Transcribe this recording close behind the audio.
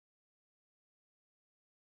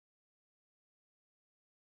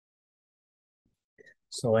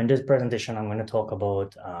So in this presentation, I'm going to talk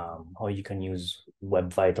about how you can use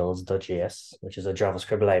web-vitals.js, which is a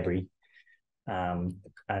JavaScript library, um,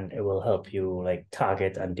 and it will help you like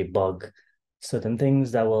target and debug certain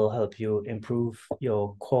things that will help you improve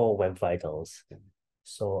your core web vitals.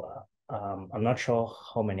 So I'm not sure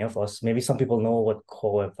how many of us, maybe some people know what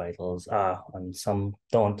core web vitals are and some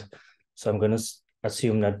don't. So I'm going to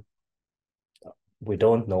assume that we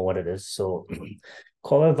don't know what it is. So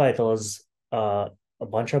core web vitals are a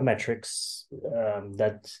bunch of metrics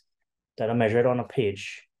that are measured on a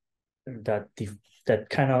page that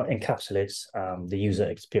kind of encapsulates the user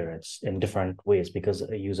experience in different ways because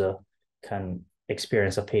a user can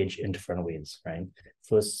experience a page in different ways, right?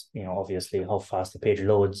 First, obviously how fast the page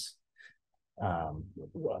loads,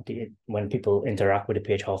 when people interact with the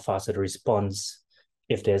page, how fast it responds,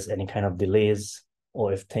 if there's any kind of delays,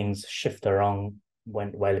 or if things shift around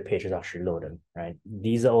while the page is actually loading, right?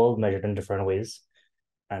 These are all measured in different ways,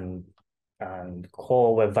 and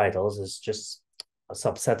core web vitals is just a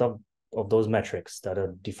subset of those metrics that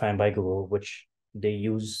are defined by Google, which they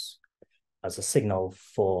use as a signal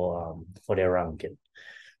for their ranking.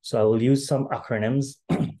 So I will use some acronyms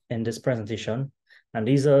in this presentation, and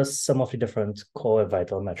these are some of the different core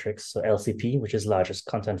vital metrics. So LCP, which is largest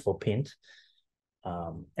contentful paint,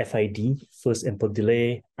 FID, first input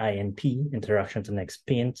delay, INP, interaction to next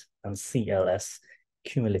paint, and CLS,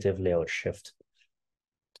 cumulative layout shift.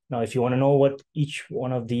 Now, if you want to know what each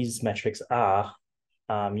one of these metrics are,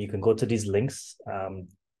 you can go to these links.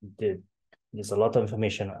 There's a lot of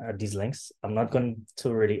information at these links. I'm not going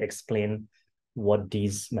to really explain what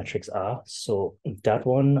these metrics are. So that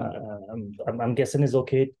one, I'm guessing is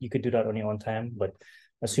okay. You could do that on your own time, but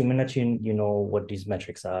assuming that you know what these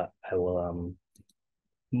metrics are, I will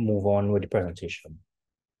move on with the presentation.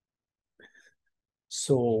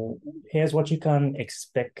 So here's what you can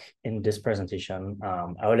expect in this presentation.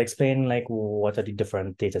 I will explain like what are the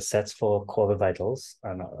different data sets for core vitals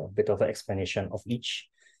and a bit of an explanation of each.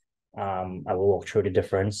 I will walk through the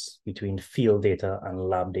difference between field data and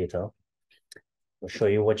lab data. I'll show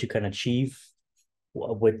you what you can achieve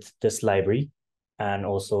with this library. And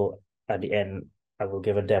also at the end, I will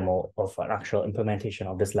give a demo of an actual implementation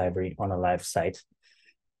of this library on a live site.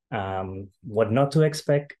 What not to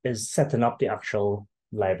expect is setting up the actual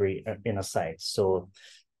library in a site. So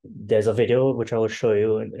there's a video which I will show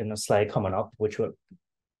you in a slide coming up, which will,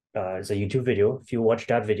 is a YouTube video. If you watch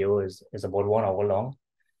that video, is about 1 hour long.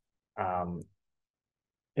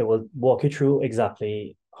 It will walk you through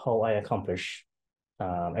exactly how I accomplish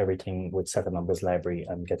everything with setting up this library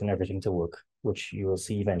and getting everything to work, which you will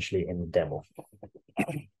see eventually in the demo.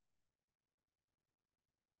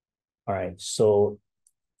 All right, so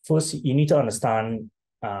first, you need to understand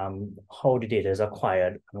how the data is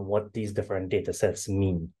acquired and what these different data sets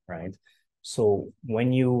mean, right? So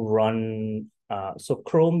when you run, so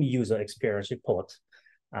Chrome User Experience Report,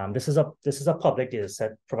 this is a public data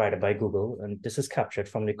set provided by Google, and this is captured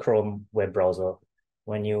from the Chrome web browser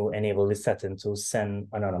when you enable the setting to send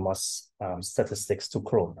anonymous statistics to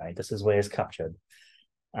Chrome, right? This is where it's captured.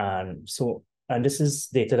 And this is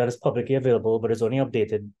data that is publicly available, but is only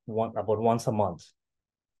updated about once a month.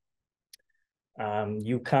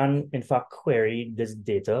 You can, in fact, query this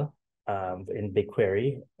data in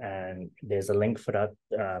BigQuery, and there's a link for that.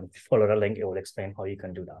 Follow the link, it will explain how you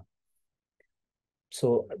can do that.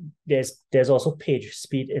 So there's also page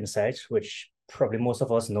speed insights, which probably most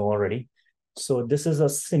of us know already. So this is a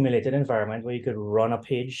simulated environment where you could run a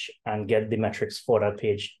page and get the metrics for that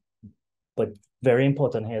page. But very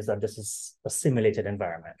important here is that this is a simulated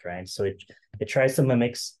environment, right? So it tries to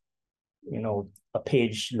mimic, a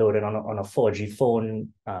page loaded on a 4G phone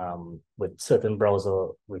with certain browser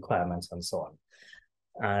requirements and so on.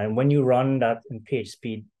 And when you run that in page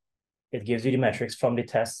speed, it gives you the metrics from the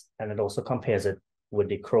test, and it also compares it with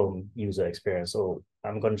the Chrome user experience. So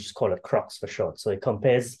I'm going to just call it CRUX for short. So it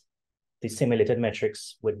compares the simulated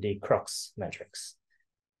metrics with the CRUX metrics.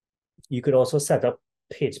 You could also set up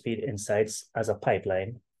page speed insights as a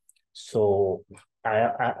pipeline. So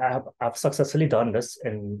I've successfully done this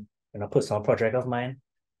in a personal project of mine.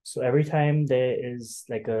 So every time there is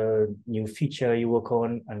like a new feature you work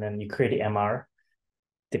on and then you create the MR,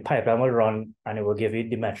 the pipeline will run and it will give you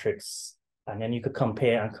the metrics. And then you could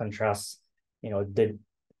compare and contrast, did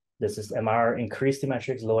this MR increase the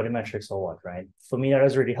metrics, lower the metrics, or what, right? For me, that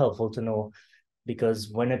is really helpful to know, because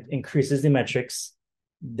when it increases the metrics,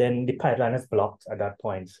 then the pipeline is blocked at that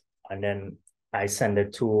point. And then I send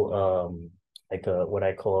it to what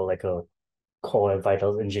I call like a core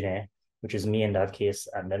vitals engineer, which is me in that case.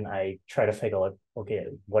 And then I try to figure out, okay,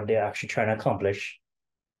 what they're actually trying to accomplish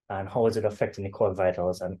and how is it affecting the core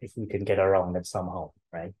vitals, and if we can get around it somehow,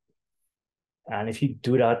 right? And if you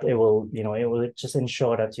do that, it will, it will just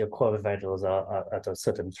ensure that your core vitals are at a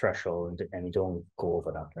certain threshold and you don't go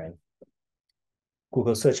over that, right?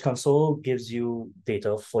 Google Search Console gives you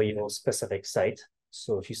data for your specific site.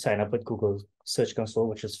 So if you sign up with Google Search Console,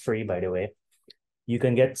 which is free, by the way, you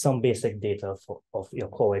can get some basic data of your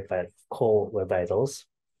core web vitals.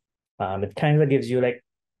 It kind of gives you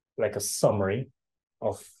like a summary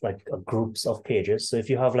of like groups of pages. So if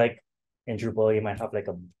you have like in Drupal, you might have like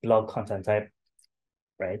a blog content type,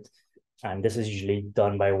 right? And this is usually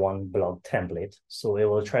done by one blog template. So it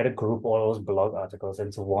will try to group all those blog articles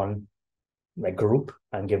into one like group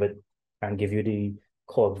and give you the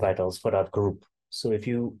core vitals for that group. So if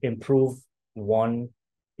you improve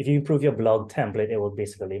your blog template, it will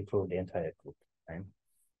basically improve the entire group, right?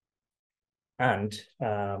 And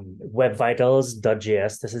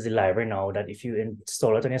web-vitals.js, this is the library now that if you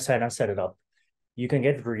install it on your site and set it up, you can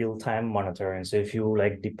get real-time monitoring. So if you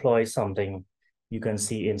like deploy something, you can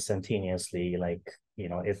see instantaneously, like,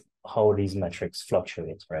 if how these metrics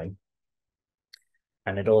fluctuate, right?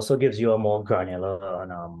 And it also gives you a more granular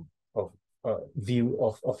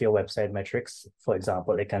view of your website metrics. For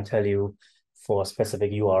example, it can tell you for a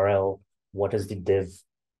specific URL, what is the div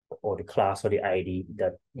or the class or the ID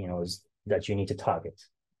that that you need to target.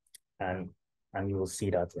 And you will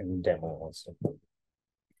see that in demo also.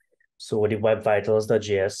 So with the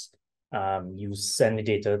web-vitals.js, you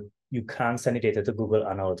can send the data to Google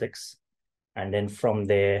Analytics. And then from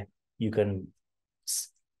there, you can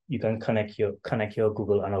connect your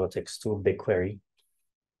Google Analytics to BigQuery.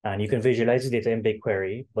 And you can visualize the data in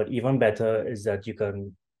BigQuery, but even better is that you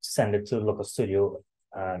can send it to Looker Studio,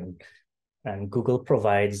 and Google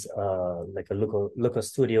provides like a Looker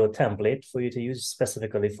Studio template for you to use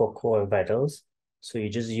specifically for core vitals. So you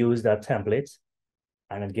just use that template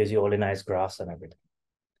and it gives you all the nice graphs and everything.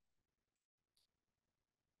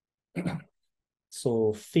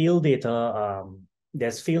 So field data,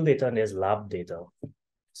 there's field data and there's lab data.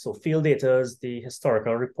 So field data is the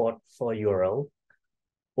historical report for URL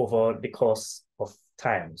over the course of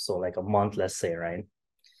time. So like a month, let's say, right?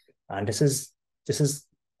 And this is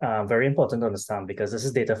very important to understand because this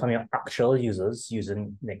is data from your actual users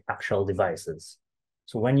using like actual devices.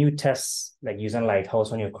 So when you test like using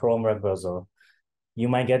Lighthouse on your Chrome web browser, you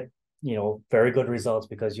might get very good results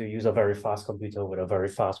because you use a very fast computer with a very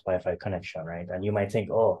fast Wi-Fi connection, right? And you might think,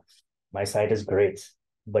 oh, my site is great.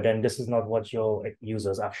 But then this is not what your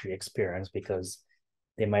users actually experience because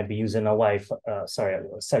they might be using a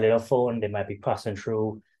cellular phone. They might be passing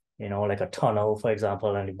through, like a tunnel, for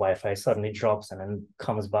example, and the Wi-Fi suddenly drops and then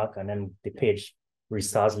comes back and then the page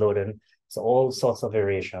restarts loading. So all sorts of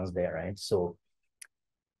variations there, right? So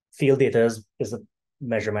field data is a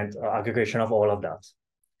measurement, aggregation of all of that.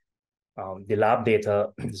 The lab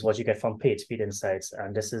data is what you get from PageSpeed Insights,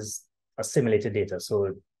 and this is a simulated data.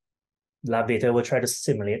 So lab data will try to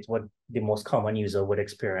simulate what the most common user would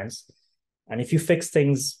experience. And if you fix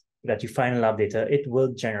things that you find in lab data, it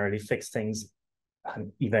will generally fix things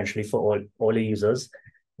eventually for all the users.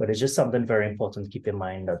 But it's just something very important to keep in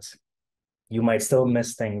mind that you might still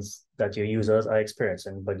miss things that your users are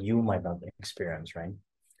experiencing, but you might not experience, right?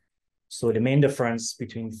 So the main difference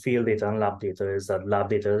between field data and lab data is that lab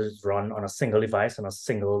data is run on a single device on a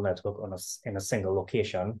single network in a single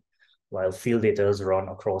location, while field data is run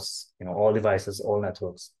across all devices, all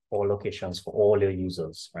networks, all locations for all your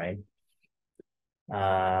users, right?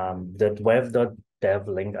 The web.dev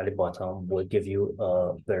link at the bottom will give you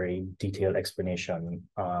a very detailed explanation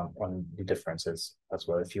on the differences as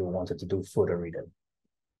well if you wanted to do further reading.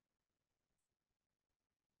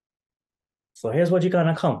 So here's what you can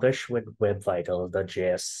accomplish with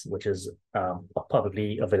web-vitals.js, which is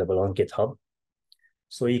publicly available on GitHub.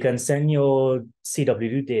 So you can send your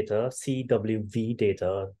CWV data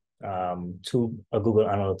to a Google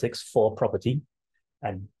Analytics for property.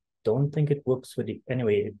 I don't think it works with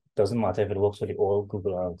anyway, it doesn't matter if it works with the old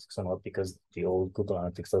Google Analytics or not because the old Google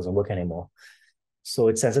Analytics doesn't work anymore. So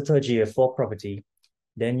it sends it to a GA4 property.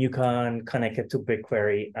 Then you can connect it to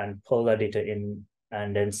BigQuery and pull that data in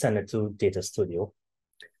and then send it to Data Studio.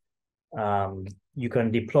 You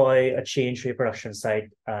can deploy a change to your production site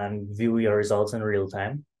and view your results in real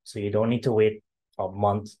time. So you don't need to wait a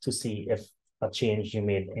month to see if a change you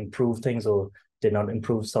made improved things or did not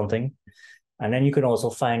improve something. And then you can also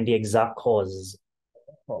find the exact causes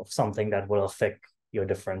of something that will affect your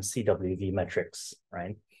different CWV metrics,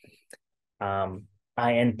 right?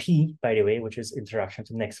 INP, by the way, which is interaction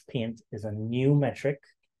to next paint, is a new metric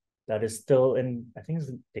that is still in, I think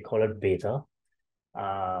they call it beta.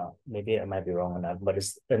 Maybe I might be wrong on that, but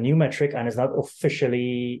it's a new metric and it's not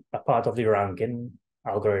officially a part of the ranking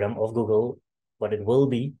algorithm of Google, but it will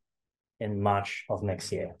be in March of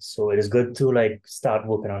next year. So it is good to like start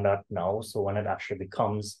working on that now. So when it actually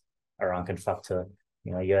becomes a ranking factor,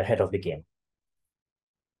 you're ahead of the game.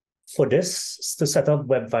 For this, to set up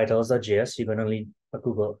web-vitals.js, you're going to need a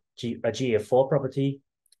GA4 property,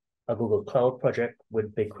 a Google Cloud project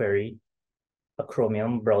with BigQuery, a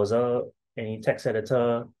Chromium browser, any text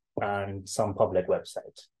editor, and some public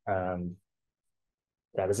website.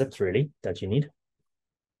 That is it really that you need.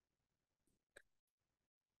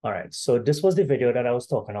 All right, so this was the video that I was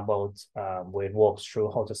talking about, where it walks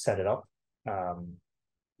through how to set it up.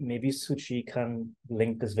 Maybe Suchi can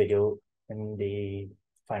link this video in the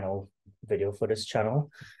final video for this channel,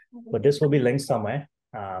 but this will be linked somewhere.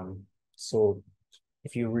 So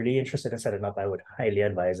if you're really interested in setting up, I would highly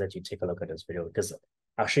advise that you take a look at this video, because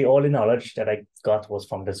actually all the knowledge that I got was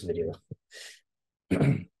from this video.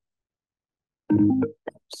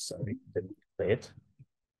 Sorry, didn't play it.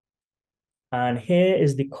 And here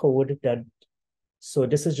is the code so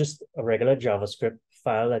this is just a regular JavaScript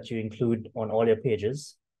file that you include on all your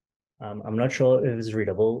pages. I'm not sure if it's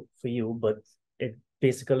readable for you, but it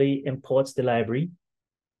basically imports the library,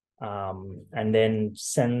 and then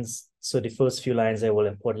sends, so the first few lines there will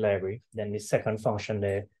import the library. Then the second function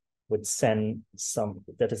there would send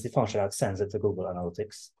that is the function that sends it to Google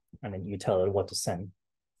Analytics, and then you tell it what to send.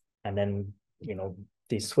 And then,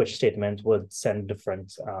 the switch statement would send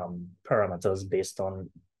different parameters based on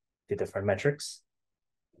the different metrics.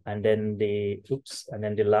 And then the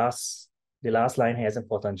last line here is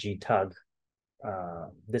important, G tag.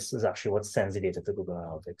 This is actually what sends the data to Google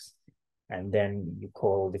Analytics. And then you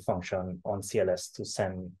call the function on CLS to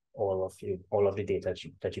send all of the data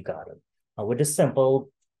that you gathered. With this simple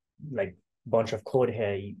bunch of code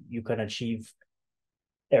here, you can achieve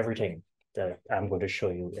everything that I'm going to show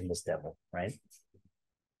you in this demo, right?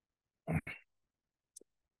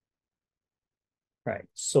 Right.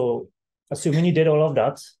 So assuming you did all of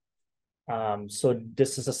that, so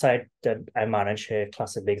this is a site that I manage here,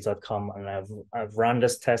 classicbigs.com, and I've run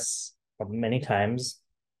this test many times,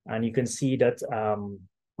 and you can see that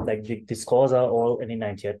the scores are all in the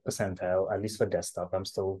 90th percentile, at least for desktop. I'm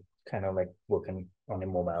still kind of working on the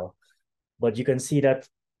mobile, but you can see that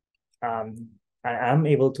I am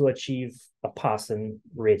able to achieve a passing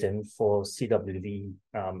rating for CWV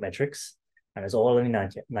metrics, and it's all in the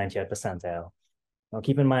 90th percentile. Now,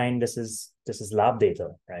 keep in mind, this is lab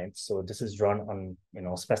data, right? So this is run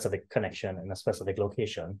on specific connection in a specific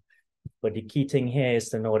location. But the key thing here is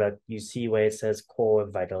to know that you see where it says core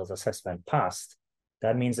vitals assessment passed.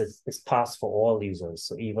 That means it's passed for all users.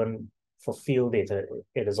 So even for field data,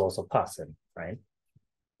 it is also passing, right?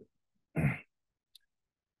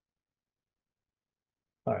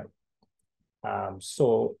 All right.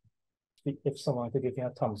 So if someone could give me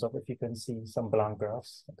a thumbs up if you can see some blank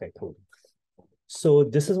graphs. Okay, cool. So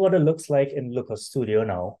this is what it looks like in Looker Studio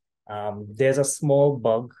now. There's a small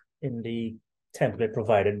bug in the template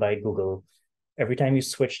provided by Google. Every time you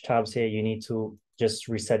switch tabs here, you need to just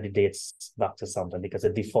reset the dates back to something because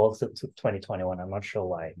it defaults to 2021. I'm not sure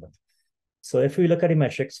why. But so if we look at the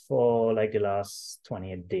metrics for the last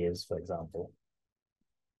 28 days, for example.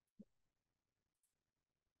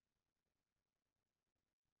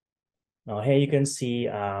 Now here you can see,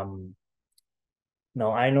 now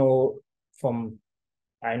I know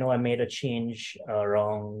I made a change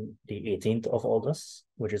around the 18th of August,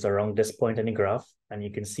 which is around this point in the graph. And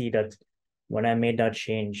you can see that when I made that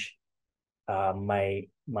change, my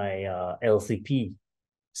LCP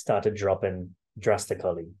started dropping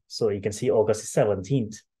drastically. So you can see August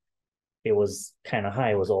 17th, it was kind of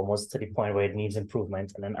high. It was almost to the point where it needs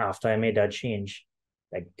improvement. And then after I made that change,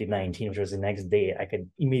 the 19th, which was the next day, I could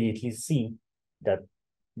immediately see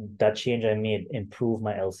that change I made improved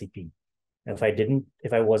my LCP.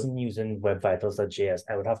 If I wasn't using web-vitals.js,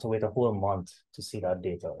 I would have to wait a whole month to see that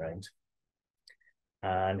data, right?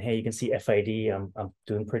 And here you can see FID. I'm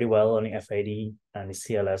doing pretty well on the FID, and the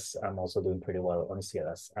CLS, I'm also doing pretty well on the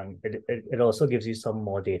CLS. And it also gives you some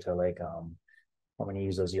more data, like how many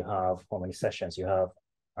users you have, how many sessions you have,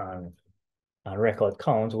 and record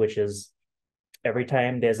count, which is every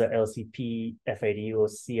time there's a LCP, FID, or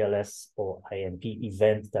CLS or INP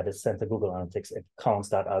event that is sent to Google Analytics, it counts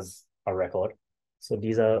that as a record. So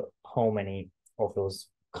these are how many of those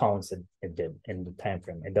counts it did in the time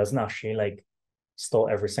frame. It doesn't actually store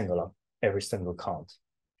every single count.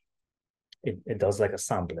 It does a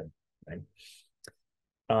sampling, right?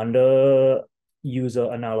 Under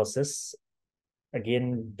user analysis,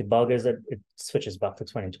 again, the bug is that it switches back to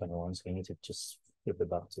 2021, so you need to just flip it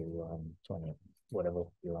back to 20. whatever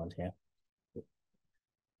you want here.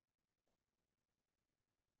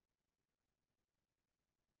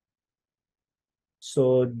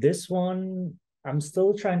 So this one, I'm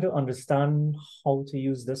still trying to understand how to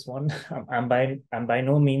use this one. I'm by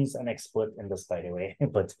no means an expert in this, by the way,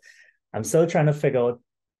 but I'm still trying to figure out.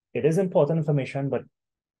 It is important information, but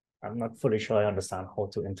I'm not fully sure I understand how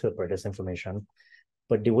to interpret this information.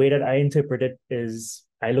 But the way that I interpret it is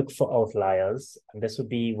I look for outliers, and this would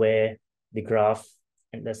be where the graph,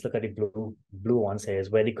 and let's look at the blue ones here, is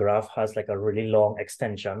where the graph has like a really long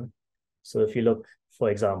extension. So if you look, for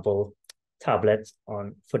example, tablet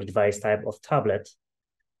on for the device type of tablet,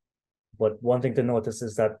 but one thing to notice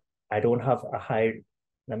is that I don't have a high,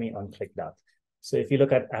 let me unclick that. So if you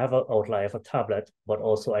look at, I have an outlier for tablet, but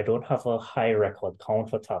also I don't have a high record count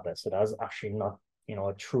for tablet. So that's actually not,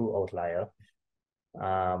 a true outlier.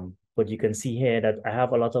 But you can see here that I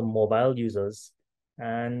have a lot of mobile users,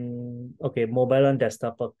 and okay, mobile and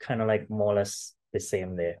desktop are kind of like more or less the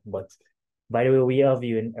same there. But by the way, we are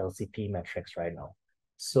viewing LCP metrics right now.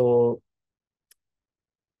 So,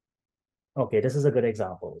 okay, this is a good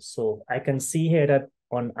example. So I can see here that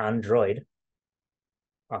on Android,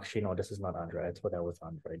 actually, no, this is not Android, but that was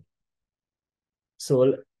Android.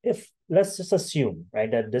 So if let's just assume, right,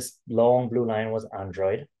 that this long blue line was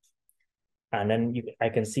Android, and then I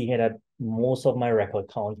can see here that most of my record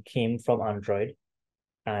count came from Android.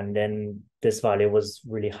 And then this value was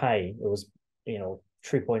really high. It was,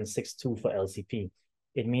 3.62 for LCP.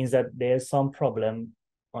 It means that there's some problem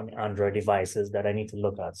on Android devices that I need to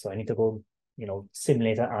look at. So I need to go,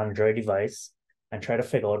 simulate an Android device and try to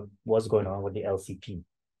figure out what's going on with the LCP.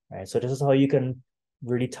 Right. So this is how you can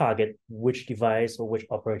really target which device or which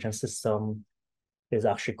operation system is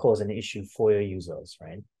actually causing the issue for your users,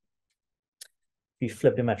 right? We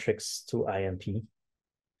flip the metrics to IMP.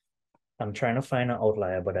 I'm trying to find an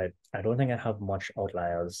outlier, but I don't think I have much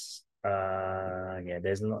outliers. Yeah,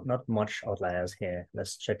 there's not much outliers here.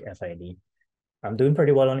 Let's check FID. I'm doing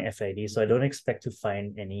pretty well on FID, so I don't expect to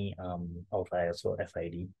find any outliers for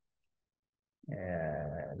FID.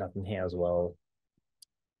 Nothing here as well.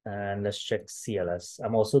 And let's check CLS.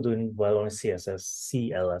 I'm also doing well on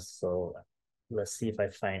CLS, so let's see if I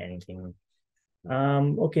find anything.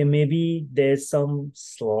 Okay, maybe there's some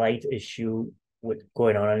slight issue with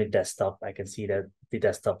going on the desktop. I can see that the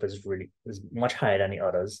desktop is much higher than the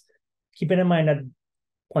others. Keeping in mind that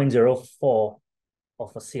 0.04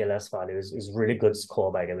 of a CLS value is really good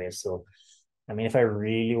score, by the way. So, I mean, if I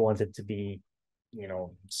really wanted to be,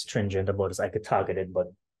 stringent about this, I could target it, but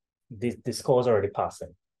the score is already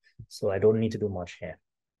passing. So I don't need to do much here.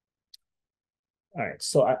 All right.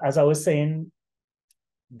 So as I was saying,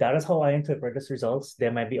 that is how I interpret this results.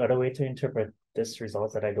 There might be other way to interpret this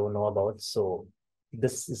results that I don't know about. So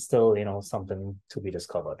this is still, something to be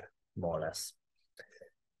discovered, more or less.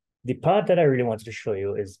 The part that I really wanted to show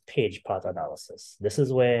you is page path analysis. This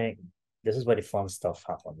is where the fun stuff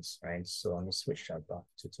happens, right? So let me switch that back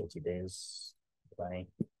to 30 days. Bye.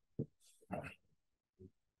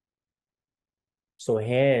 So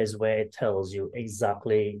here is where it tells you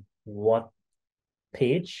exactly what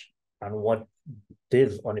page and what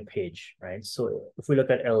div on the page, right? So if we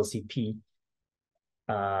look at LCP,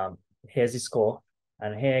 here's the score,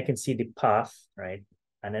 and here I can see the path, right?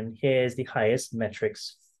 And then here's the highest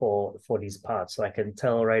metrics for these paths. So I can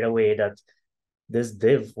tell right away that this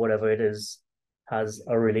div, whatever it is, has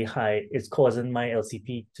a really high, it's causing my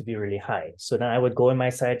LCP to be really high. So then I would go in my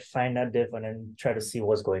site, find that div, and then try to see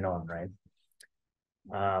what's going on, right?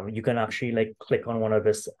 You can actually like click on one of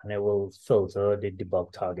this and it will filter the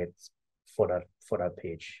debug targets for that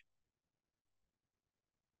page.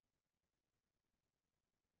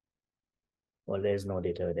 Well, there's no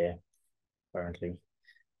data there currently.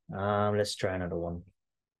 Let's try another one.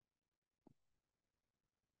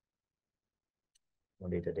 No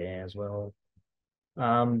data there as well.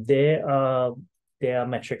 There are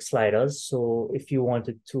metric sliders. So if you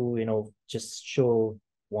wanted to, just show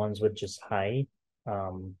ones with just high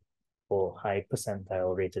or high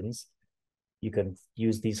percentile ratings, you can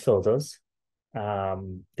use these filters.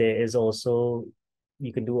 There is also,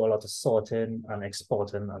 you can do a lot of sorting and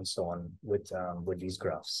exporting and so on with these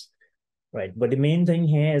graphs, right? But the main thing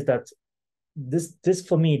here is that this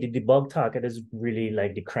for me, the debug target is really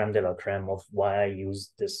like the creme de la creme of why I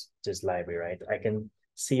use this library, right? I can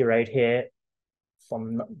see right here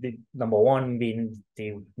from the number one being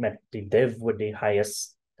the div with the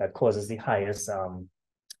highest, that causes the highest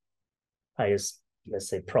let's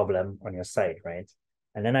say problem on your site, right?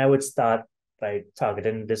 And then I would start by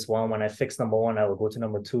targeting this one. When I fix number one, I will go to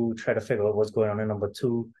number two, try to figure out what's going on in number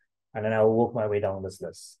two, and then I will work my way down this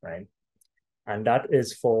list, right? And that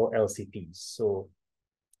is for LCPs. So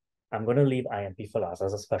I'm going to leave IMP for last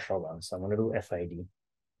as a special one. So I'm going to do FID.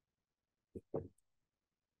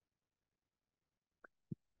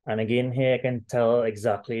 And again, here I can tell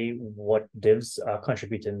exactly what divs are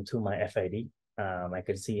contributing to my FID. I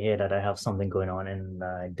can see here that I have something going on in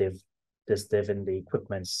this div in the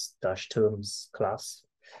equipments-terms class.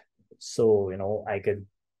 So, I could,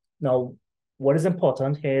 now, what is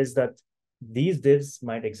important here is that these divs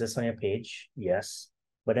might exist on your page, yes,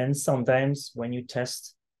 but then sometimes when you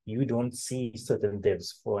test, you don't see certain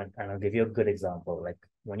divs and I'll give you a good example, like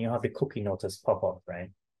when you have the cookie notice pop up, right?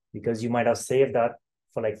 Because you might have saved that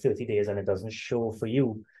for like 30 days and it doesn't show for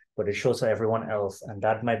you, but it shows for everyone else. And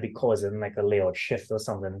that might be causing like a layout shift or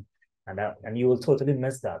something. And you will totally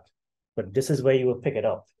miss that. But this is where you will pick it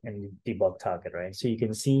up in debug target, right? So you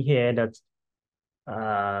can see here that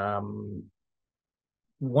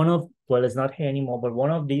well, it's not here anymore, but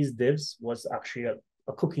one of these divs was actually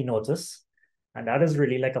a cookie notice. And that is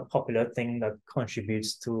really like a popular thing that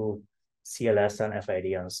contributes to CLS and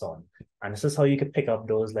FID and so on. And this is how you can pick up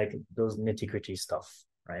those nitty-gritty stuff,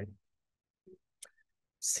 right?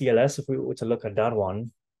 CLS, if we were to look at that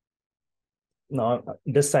one, now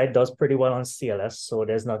this site does pretty well on CLS, so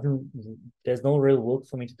there's no real work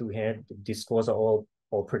for me to do here. The scores are all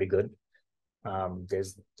pretty good.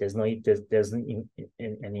 There's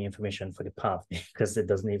any information for the path because it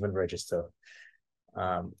doesn't even register.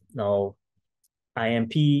 Now,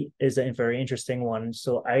 IMP is a very interesting one.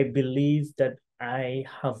 So I believe that I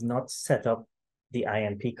have not set up the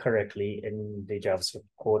IMP correctly in the JavaScript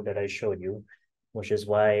code that I showed you, which is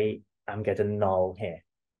why I'm getting null here.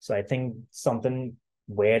 So I think something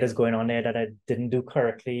weird is going on there that I didn't do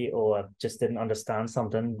correctly, or I just didn't understand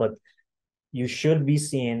something, but you should be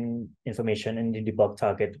seeing information in the debug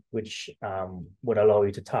target, which would allow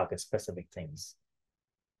you to target specific things.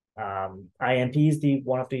 IMP is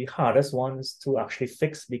one of the hardest ones to actually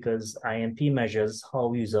fix because IMP measures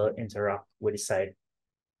how user interact with the site,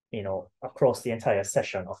 across the entire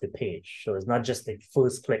session of the page. So it's not just the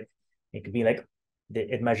first click. It could be like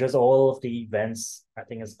it measures all of the events. I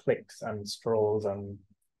think it's clicks and scrolls and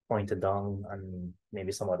pointed down and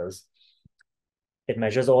maybe some others. It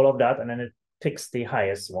measures all of that and then it picks the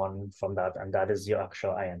highest one from that, and that is your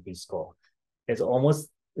actual IMP score.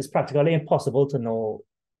 It's practically impossible to know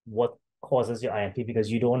what causes your IMP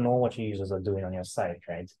because you don't know what your users are doing on your site,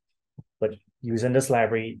 right? But using this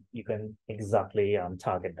library, you can exactly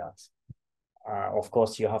target that. Of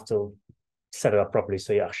course, you have to set it up properly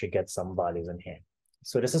so you actually get some values in here.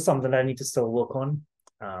 So this is something that I need to still work on,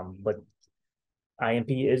 but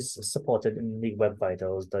IMP is supported in the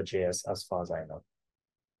web-vitals.js as far as I know.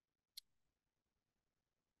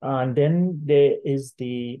 And then there is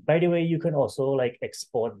by the way, you can also like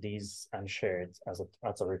export these and share it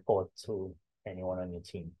as a report to anyone on your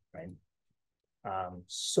team, right?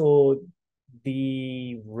 So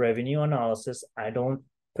the revenue analysis, I don't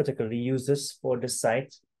particularly use this for the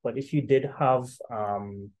site, but if you did have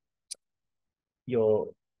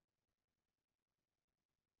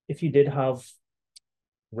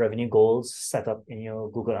revenue goals set up in your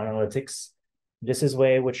Google Analytics, this is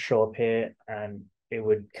where it would show up here, and it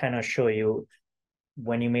would kind of show you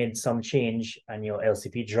when you made some change and your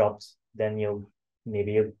LCP dropped, then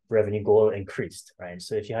maybe your revenue goal increased, right?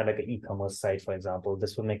 So if you had like an e-commerce site, for example,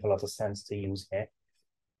 this would make a lot of sense to use here.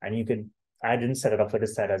 And I didn't set it up for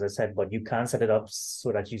this site, as I said, but you can set it up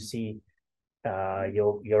so that you see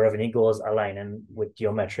your revenue goals aligning with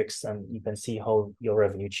your metrics, and you can see how your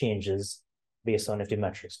revenue changes based on if the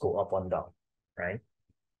metrics go up or down, right?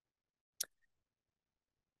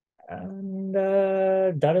 And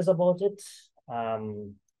that is about it.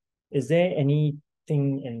 Is there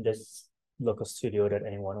anything in this local studio that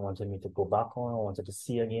anyone wanted me to go back on or wanted to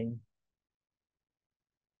see again?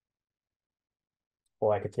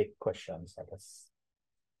 Or I could take questions, I guess.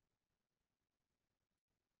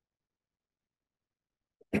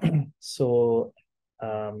 So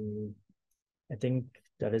I think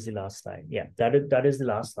that is the last slide. Yeah, that is the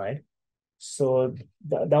last slide. So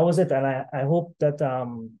that was it. And I hope that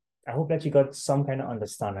you got some kind of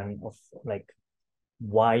understanding of like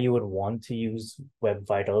why you would want to use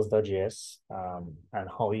web-vitals.js, and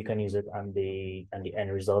how you can use it and the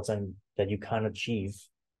end results and that you can achieve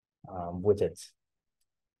with it.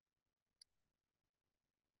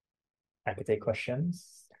 I could take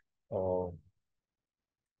questions, or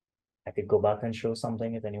I could go back and show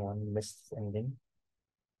something if anyone missed anything.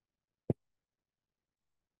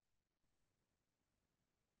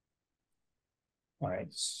 All right,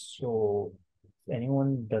 so if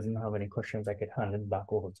anyone doesn't have any questions, I could hand it back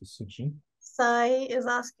over to Suchi. Sai is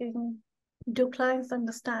asking, do clients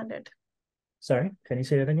understand it? Sorry, can you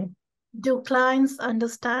say that again? Do clients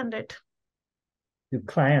understand it? Do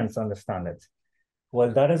clients understand it?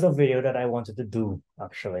 Well, that is a video that I wanted to do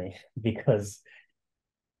actually, because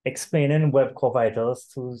explaining web core vitals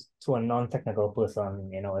to a non-technical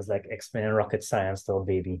person, is like explaining rocket science to a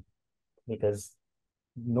baby. Because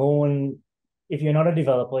no one, if you're not a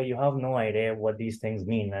developer, you have no idea what these things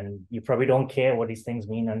mean, and you probably don't care what these things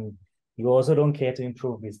mean, and you also don't care to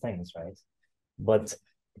improve these things, right? But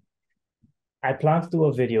I plan to do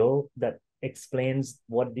a video that explains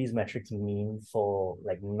what these metrics mean for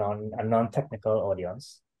like a non-technical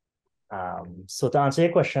audience. So to answer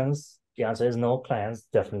your questions, the answer is no. Clients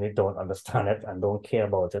definitely don't understand it and don't care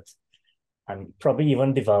about it, and probably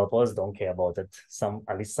even developers don't care about it.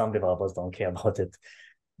 At least some developers don't care about it.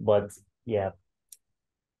 But yeah,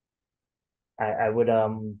 I would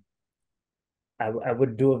I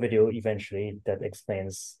would do a video eventually that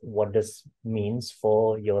explains what this means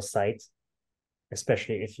for your site,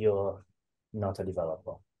 especially if you're not a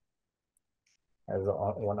developer. As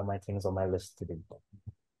one of my things on my list to do.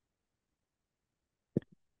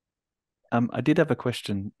 I did have a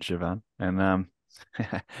question, Shivan, and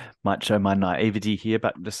might show my naivety here,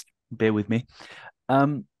 but just bear with me.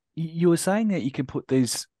 You were saying that you can put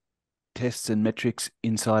these tests and metrics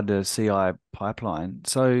inside the CI pipeline.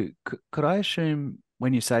 So could I assume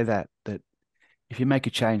when you say that if you make a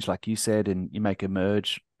change, like you said, and you make a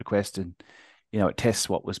merge request, and it tests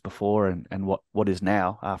what was before and what is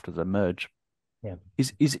now after the merge. Yeah.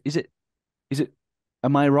 Is it?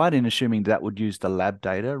 Am I right in assuming that would use the lab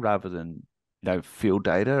data rather than field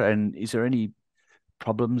data? And is there any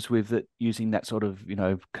problems with it using that sort of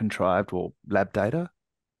contrived or lab data?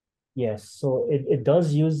 Yes, so it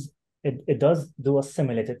does use it does do a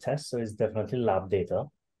simulated test, so it's definitely lab data.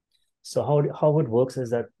 So how it works is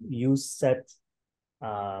that you set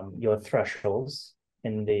your thresholds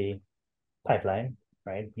in the pipeline,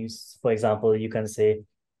 right? For example, you can say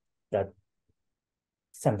that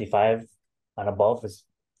 75 and above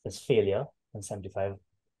is failure, and 75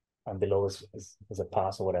 and below is a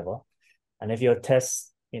pass or whatever. And if your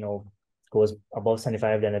test, goes above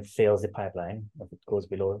 75, then it fails the pipeline. If it goes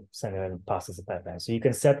below 75, it passes the pipeline. So you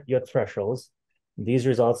can set your thresholds. These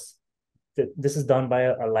results, this is done by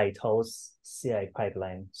a Lighthouse CI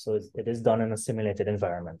pipeline. So it is done in a simulated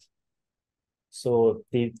environment. So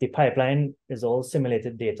the pipeline is all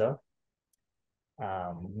simulated data.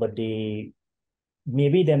 But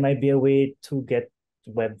maybe there might be a way to get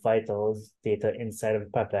Web Vitals data inside of the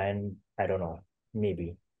pipeline. I don't know,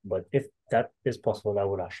 maybe. But if that is possible, that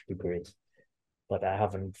would actually be great. But I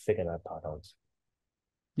haven't figured that part out.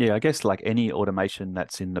 Yeah, I guess like any automation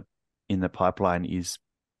that's in the pipeline is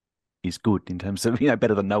good in terms of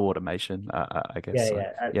better than no automation. I guess Yeah, so.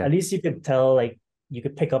 yeah. Yeah. At least you could tell, like, you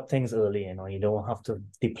could pick up things early. You don't have to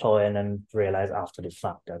deploy and then realize after the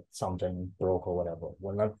fact that something broke or whatever.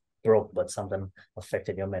 Well, not broke, but something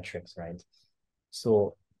affected your metrics, right?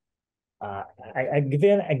 So I give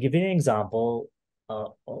you an example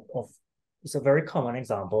of it's a very common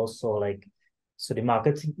example. So the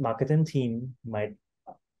marketing team might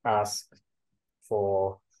ask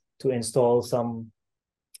for to install some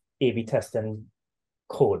A/B testing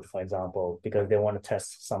code, for example, because they want to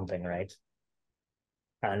test something, right?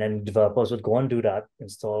 And then developers would go and do that,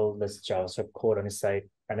 install this JavaScript code on the site,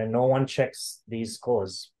 and then no one checks these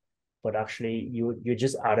codes. But actually, you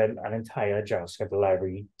just added an entire JavaScript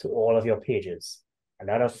library to all of your pages, and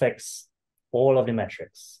that affects all of the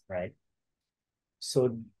metrics, right?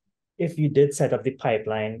 So if you did set up the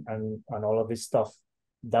pipeline and all of this stuff,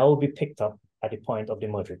 that will be picked up at the point of the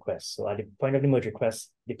merge request. So at the point of the merge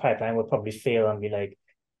request, the pipeline will probably fail and be like,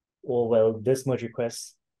 oh, well, this merge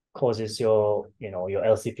request causes your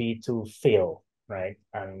LCP to fail, right?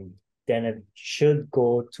 And then it should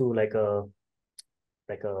go to like an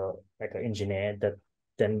engineer that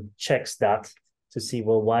then checks that to see,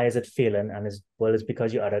 well, why is it failing? And it's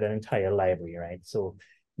because you added an entire library, right? So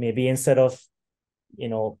maybe instead of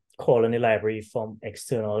calling the library from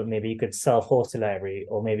external, maybe you could self-host the library,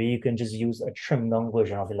 or maybe you can just use a trimmed down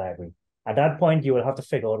version of the library. At that point, you will have to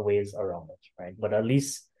figure out ways around it, right? But at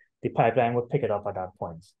least the pipeline will pick it up at that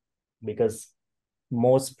point, because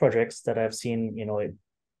most projects that I've seen,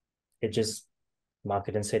 it just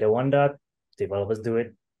marketing say they want that, developers do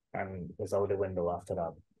it, and it's out the window after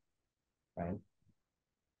that, right?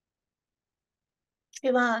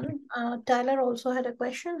 Shivan, Tyler also had a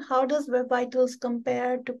question. How does Web Vitals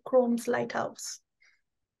compare to Chrome's Lighthouse?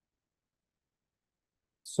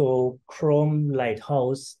 So Chrome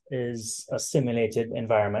Lighthouse is a simulated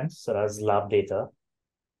environment, so that's lab data.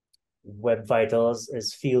 Web Vitals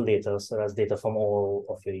is field data, so that's data from all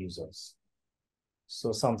of your users.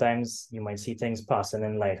 So sometimes you might see things passing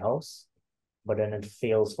in Lighthouse, but then it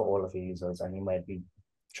fails for all of your users, and you might be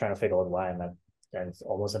trying to figure out why, and it's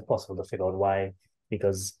almost impossible to figure out why,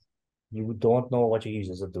 because you don't know what your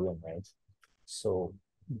users are doing, right? So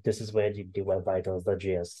this is where the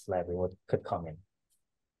web-vitals.js library could come in.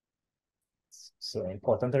 So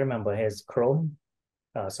important to remember here is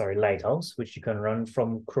Lighthouse, which you can run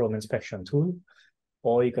from Chrome inspection tool,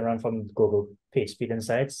 or you can run from Google PageSpeed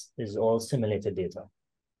Insights. Is all simulated data.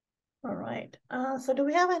 All right. So do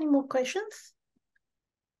we have any more questions?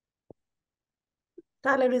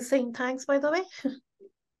 Tyler is saying thanks, by the way.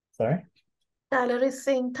 Sorry? Tyler is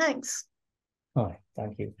saying thanks. Oh,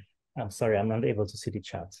 thank you. I'm sorry, I'm not able to see the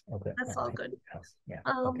chat. Okay. That's all good. Yeah.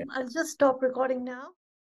 I'll just stop recording now.